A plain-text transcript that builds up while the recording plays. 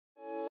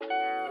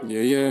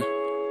Yeah, yeah.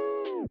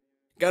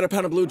 Got a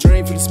pound of blue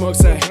dream for the smoke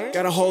sack.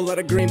 Got a whole lot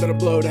of green, better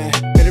blow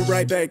that. Get it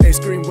right back, they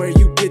scream where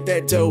you get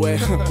that dough at.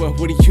 Well,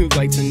 would you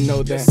like to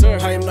know that? Yes,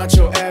 I am not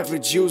your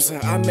average user.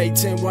 I make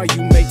 10 while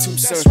you make 2,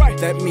 sir. Right.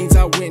 That means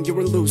I win,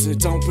 you're a loser.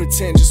 Don't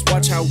pretend, just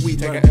watch how we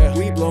learn.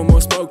 We blow more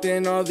smoke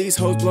than all these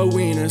hoes blow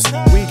wieners.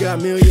 We got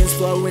millions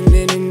flowing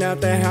in and out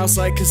that house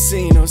like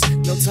casinos.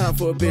 No time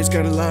for a bitch,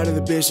 gotta lie to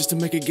the bitch just to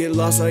make it get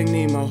lost like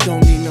Nemo.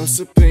 Don't need no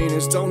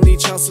subpoenas, don't need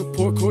child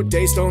support, court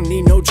dates, don't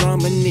need no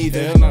drama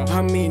neither.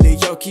 I mean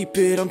it, yo, keep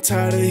it, I'm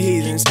tired of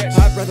heathens.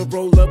 I'd rather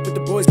roll up with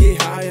the boys,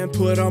 get high and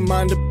put our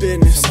mind to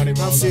business.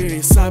 I'm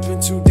serious, I've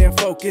been too damn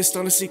focused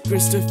on the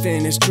secrets to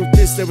finish. Truth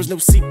is, there was no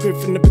secret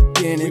from the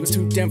beginning. We was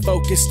too damn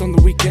focused on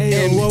the weekend.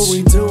 And what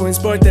we doing,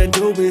 spark that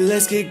doobie,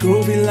 let's get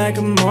groovy like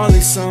a Marley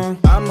song.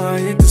 I might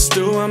hit the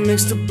stew, I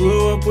mix the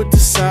blue up with the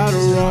cider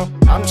raw.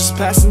 I'm just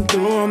passing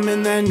through, I'm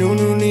in that new,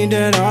 need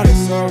that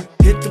autograph.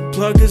 Hit the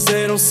plug cause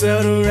they don't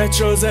sell the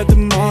retros at the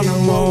mall no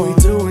more. What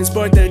we doing,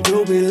 spark that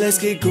doobie, let's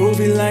get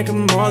groovy like a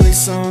Marley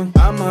song.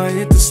 I might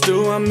hit the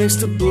stew, I mix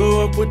the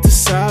blue up with the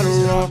cider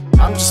raw.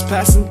 I'm just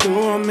passing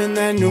through, I'm in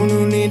that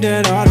new, need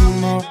that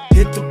autograph.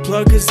 Hit the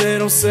plug cause they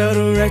don't sell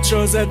the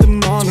retros at the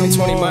mall no more.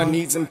 2020, my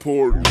needs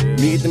important.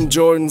 Need them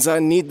Jordans, I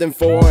need them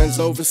foreigns,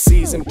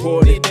 overseas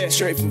imported.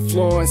 Straight from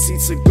Florence,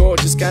 seats are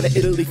gorgeous, got an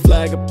Italy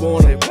flag up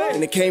on them.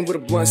 And it came with a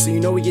blunt, so you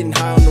know we getting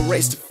high on the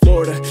race to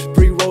Florida.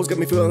 Pre-rolls got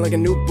me feeling like a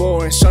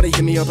newborn. Shawty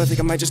hit me up, I think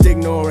I might just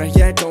ignore it.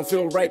 Yeah, it don't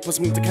feel right, plus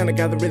I'm the kind of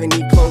guy that really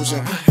need closure.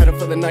 I had her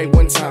for the night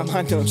one time,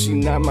 I know she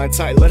not my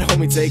type, let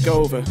homie take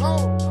over.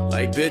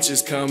 Like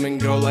bitches come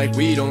and go like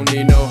we don't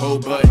need no hoe,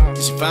 but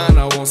if she fine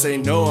I won't say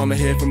no. I'ma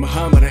hit from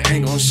behind but I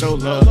ain't gon' show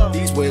love.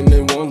 These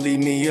women won't leave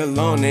me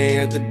alone, they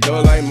at the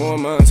door like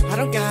Mormons. I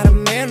don't got a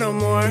man no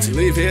more to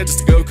leave here just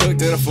to go cook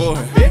dinner for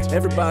her.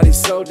 Everybody's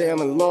so damn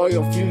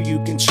loyal, few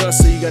you can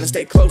trust, so you gotta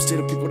stay close to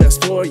the people that's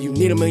for you.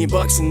 Need $1 million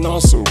and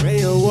also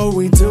real. What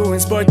we doing,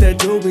 spark that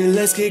doobie,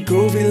 let's get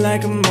groovy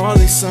like a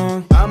Marley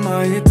song. I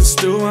might hit the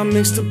stew, I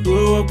mix the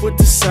blue up with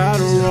the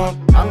cider raw.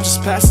 I'm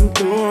just passing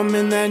through, I'm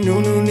in that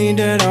new, need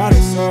that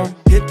autograph.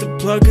 Hit the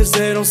plug cause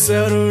they don't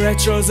sell the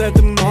retros at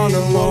the mall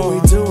no more.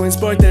 What we doing,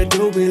 spark that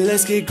doobie,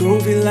 let's get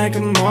groovy like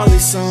a Marley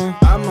song.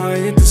 I might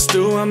hit the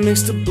stew, I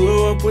mix the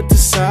blue up with the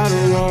cider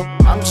raw.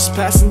 I'm just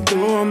passing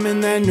through, I'm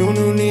in that new,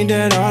 need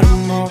that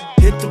autograph.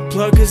 Hit the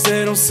plug cause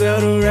they don't sell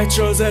the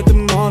retros at the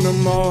mall no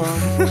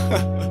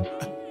more.